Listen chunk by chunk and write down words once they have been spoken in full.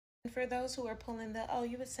For those who are pulling the, oh,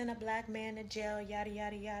 you would send a black man to jail, yada,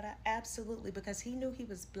 yada, yada, absolutely, because he knew he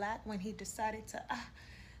was black when he decided to,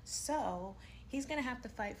 so he's going to have to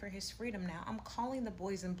fight for his freedom now. I'm calling the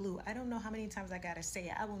boys in blue. I don't know how many times I got to say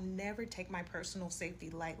it. I will never take my personal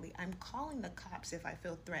safety lightly. I'm calling the cops if I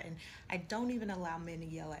feel threatened. I don't even allow men to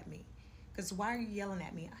yell at me. Because why are you yelling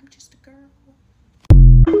at me? I'm just a girl.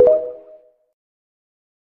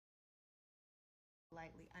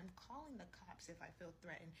 Lightly. I'm calling the cops if I feel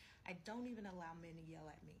threatened. I don't even allow men to yell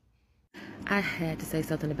at me. I had to say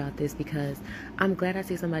something about this because I'm glad I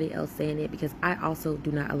see somebody else saying it because I also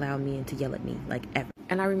do not allow men to yell at me, like ever.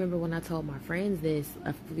 And I remember when I told my friends this,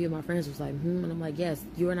 a few of my friends was like, and I'm like, yes,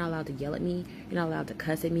 you are not allowed to yell at me. You're not allowed to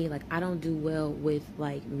cuss at me. Like, I don't do well with,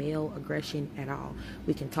 like, male aggression at all.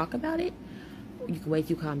 We can talk about it. You can wait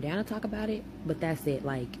till you calm down and talk about it, but that's it.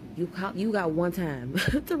 Like, you got one time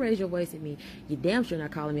to raise your voice at me. You damn sure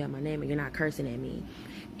not calling me out my name and you're not cursing at me.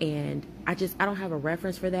 And I don't have a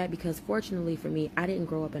reference for that because fortunately for me, I didn't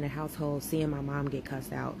grow up in a household seeing my mom get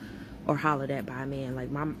cussed out or hollered at by a man. Like,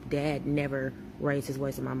 my dad never raised his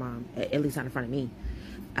voice at my mom, at least not in front of me,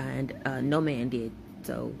 and no man did.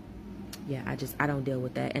 So yeah, I don't deal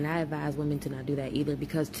with that, and I advise women to not do that either,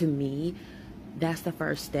 because to me, that's the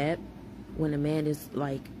first step. When a man is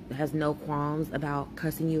like, has no qualms about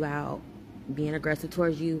cussing you out, being aggressive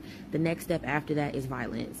towards you, the next step after that is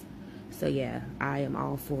violence. So yeah, I am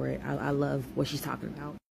all for it. I love what she's talking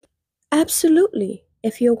about. Absolutely.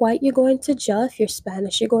 If you're white, you're going to jail. If you're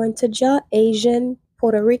Spanish, you're going to jail. Asian,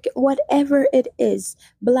 Puerto Rican, whatever it is,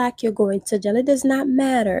 black, you're going to jail. It does not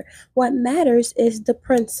matter. What matters is the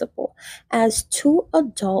principle. As two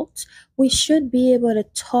adults, we should be able to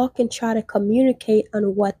talk and try to communicate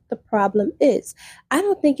on what the problem is. I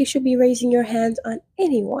don't think you should be raising your hands on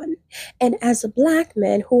anyone. And as a black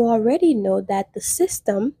man who already know that the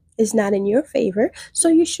system is not in your favor, so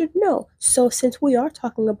you should know. So since we are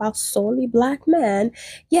talking about solely black men,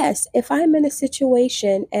 yes, if I'm in a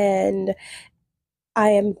situation and I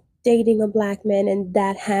am dating a black man and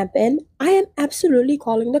that happened, I am absolutely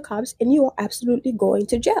calling the cops and you are absolutely going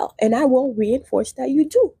to jail. And I will reinforce that you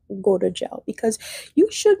do go to jail because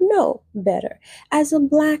you should know better. As a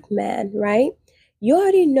black man, right? You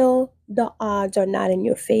already know the odds are not in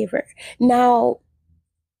your favor. Now,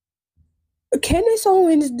 Candace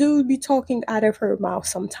Owens do be talking out of her mouth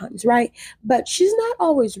sometimes, right? But she's not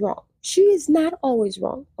always wrong. She is not always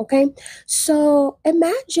wrong, okay? So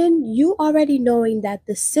imagine you already knowing that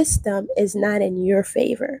the system is not in your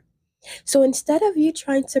favor. So instead of you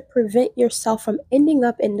trying to prevent yourself from ending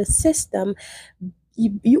up in the system,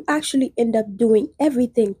 you actually end up doing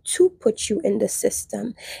everything to put you in the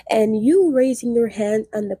system. And you raising your hand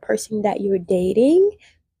on the person that you're dating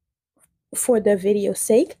for the video's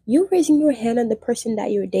sake, you raising your hand on the person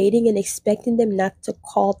that you're dating and expecting them not to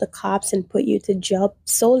call the cops and put you to jail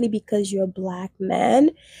solely because you're a black man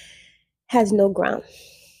has no ground.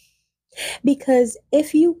 Because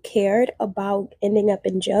if you cared about ending up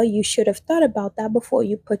in jail, you should have thought about that before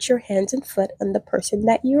you put your hands and foot on the person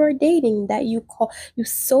that you are dating, that you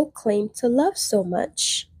so claim to love so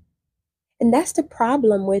much. And that's the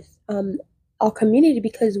problem with our community,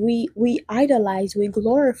 because we idolize, we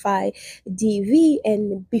glorify DV,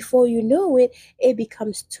 and before you know it, it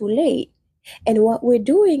becomes too late. And what we're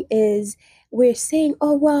doing is we're saying,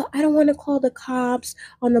 oh, well, I don't want to call the cops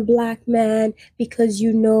on a black man because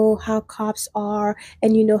you know how cops are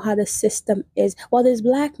and you know how the system is. Well, this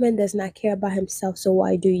black man does not care about himself, so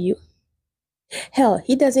why do you? Hell,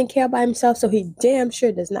 he doesn't care about himself, so he damn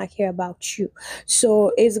sure does not care about you.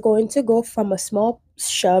 So it's going to go from a small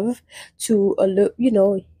shove to a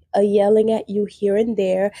little, a yelling at you here and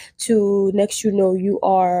there to next you know you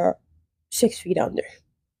are 6 feet under,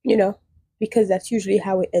 you know, because that's usually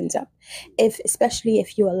how it ends up. Especially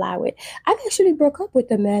if you allow it. I've actually broke up with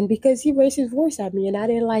a man because he raised his voice at me and I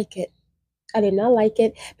didn't like it. I did not like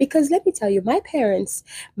it because let me tell you, my parents,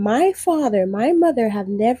 my father, my mother have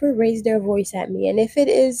never raised their voice at me. And if it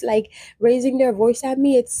is like raising their voice at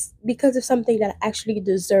me, it's because of something that I actually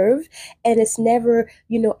deserve. And it's never,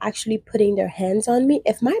 actually putting their hands on me.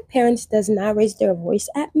 If my parents does not raise their voice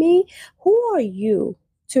at me, who are you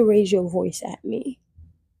to raise your voice at me?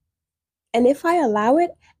 And if I allow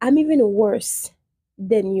it, I'm even worse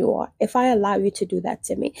than you are if I allow you to do that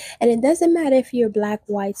to me. And it doesn't matter if you're black,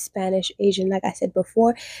 white, Spanish, Asian, like I said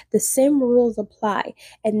before, the same rules apply.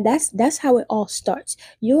 And that's how it all starts.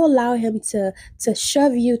 You allow him to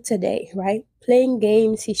shove you today, right? Playing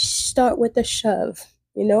games, he start with a shove.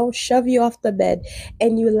 shove you off the bed,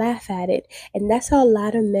 and you laugh at it. And that's how a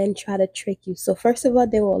lot of men try to trick you. So first of all,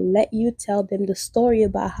 they will let you tell them the story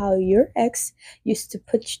about how your ex used to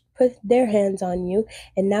put their hands on you,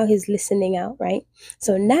 and now he's listening out, right?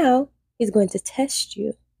 So now he's going to test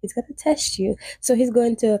you. He's going to test you. So he's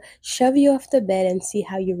going to shove you off the bed and see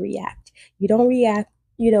how you react. You don't react,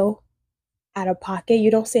 out of pocket.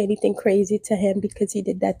 You don't say anything crazy to him because he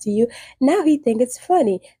did that to you. Now he think it's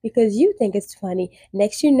funny because you think it's funny.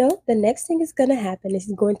 Next, the next thing is gonna happen is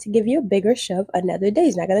he's going to give you a bigger shove another day.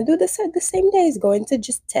 He's not gonna do this the same day. He's going to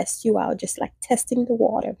just test you out, just like testing the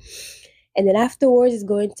water. And then afterwards, it's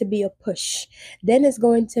going to be a push. Then it's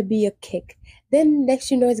going to be a kick. Then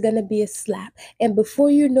next, it's gonna be a slap. And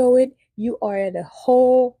before you know it, you are in a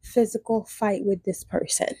whole physical fight with this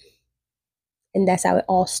person. And that's how it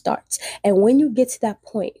all starts. And when you get to that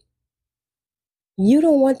point, you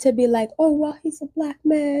don't want to be like, oh, well, he's a black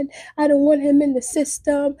man. I don't want him in the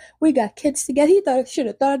system. We got kids together. He should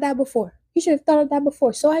have thought of that before. He should have thought of that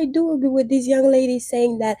before. So I do agree with these young ladies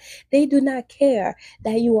saying that they do not care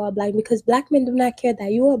that you are black, because black men do not care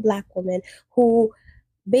that you are a black woman who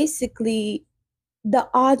basically the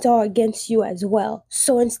odds are against you as well.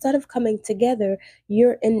 So instead of coming together,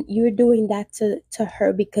 you're doing that to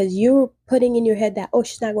her because you're putting in your head that, oh,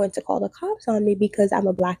 she's not going to call the cops on me because I'm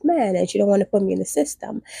a black man and she don't want to put me in the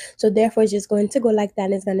system. So therefore it's just going to go like that,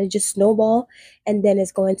 and it's going to just snowball, and then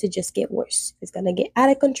it's going to just get worse. It's going to get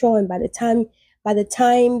out of control, and by the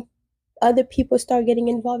time other people start getting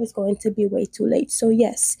involved, it's going to be way too late. So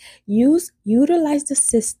yes, utilize the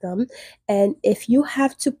system, and if you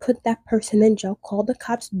have to put that person in jail, call the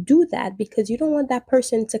cops, do that, because you don't want that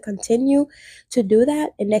person to continue to do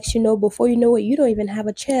that, and before you know it, you don't even have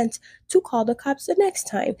a chance to call the cops the next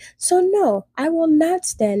time. So no, I will not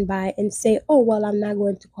stand by and say, oh well, I'm not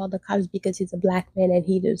going to call the cops because he's a black man and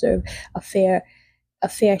he deserves a fair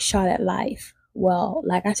shot at life. Well,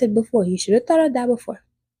 like I said before, he should have thought of that before.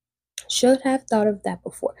 Should have thought of that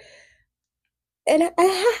before. And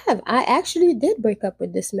I actually did break up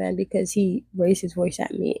with this man because he raised his voice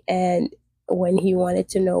at me. And when he wanted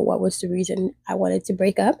to know what was the reason I wanted to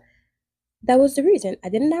break up, that was the reason. I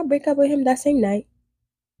did not break up with him that same night.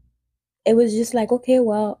 It was just like, okay,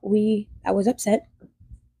 well, I was upset.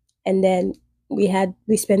 And then we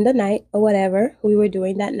spent the night or whatever we were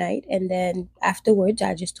doing that night. And then afterwards,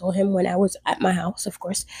 I just told him, when I was at my house, of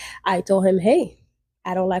course, I told him, hey,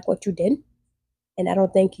 I don't like what you did. And I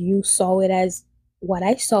don't think you saw it as what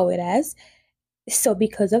I saw it as. So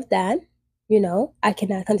because of that, I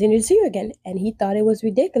cannot continue to see you again. And he thought it was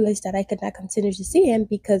ridiculous that I could not continue to see him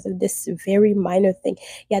because of this very minor thing.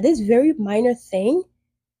 Yeah, this very minor thing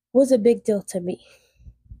was a big deal to me.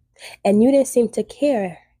 And you didn't seem to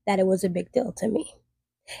care that it was a big deal to me.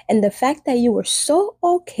 And the fact that you were so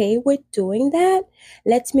okay with doing that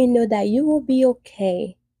lets me know that you will be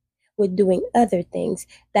okay with doing other things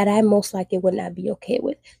that I most likely would not be okay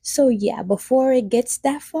with. So yeah, before it gets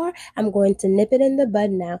that far, I'm going to nip it in the bud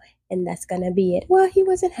now, and that's gonna be it. Well, he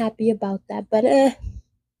wasn't happy about that, but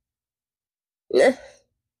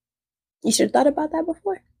you should have thought about that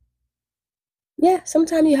before. Yeah,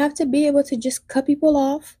 sometimes you have to be able to just cut people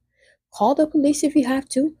off, call the police if you have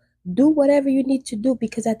to, do whatever you need to do,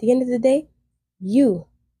 because at the end of the day, you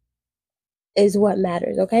is what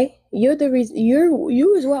matters, okay? You're the reason.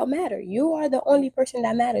 You is what matter. You are the only person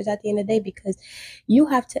that matters at the end of the day, because you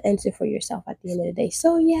have to answer for yourself at the end of the day.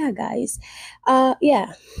 So yeah, guys.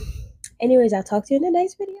 Yeah. Anyways, I'll talk to you in the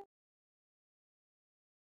next video.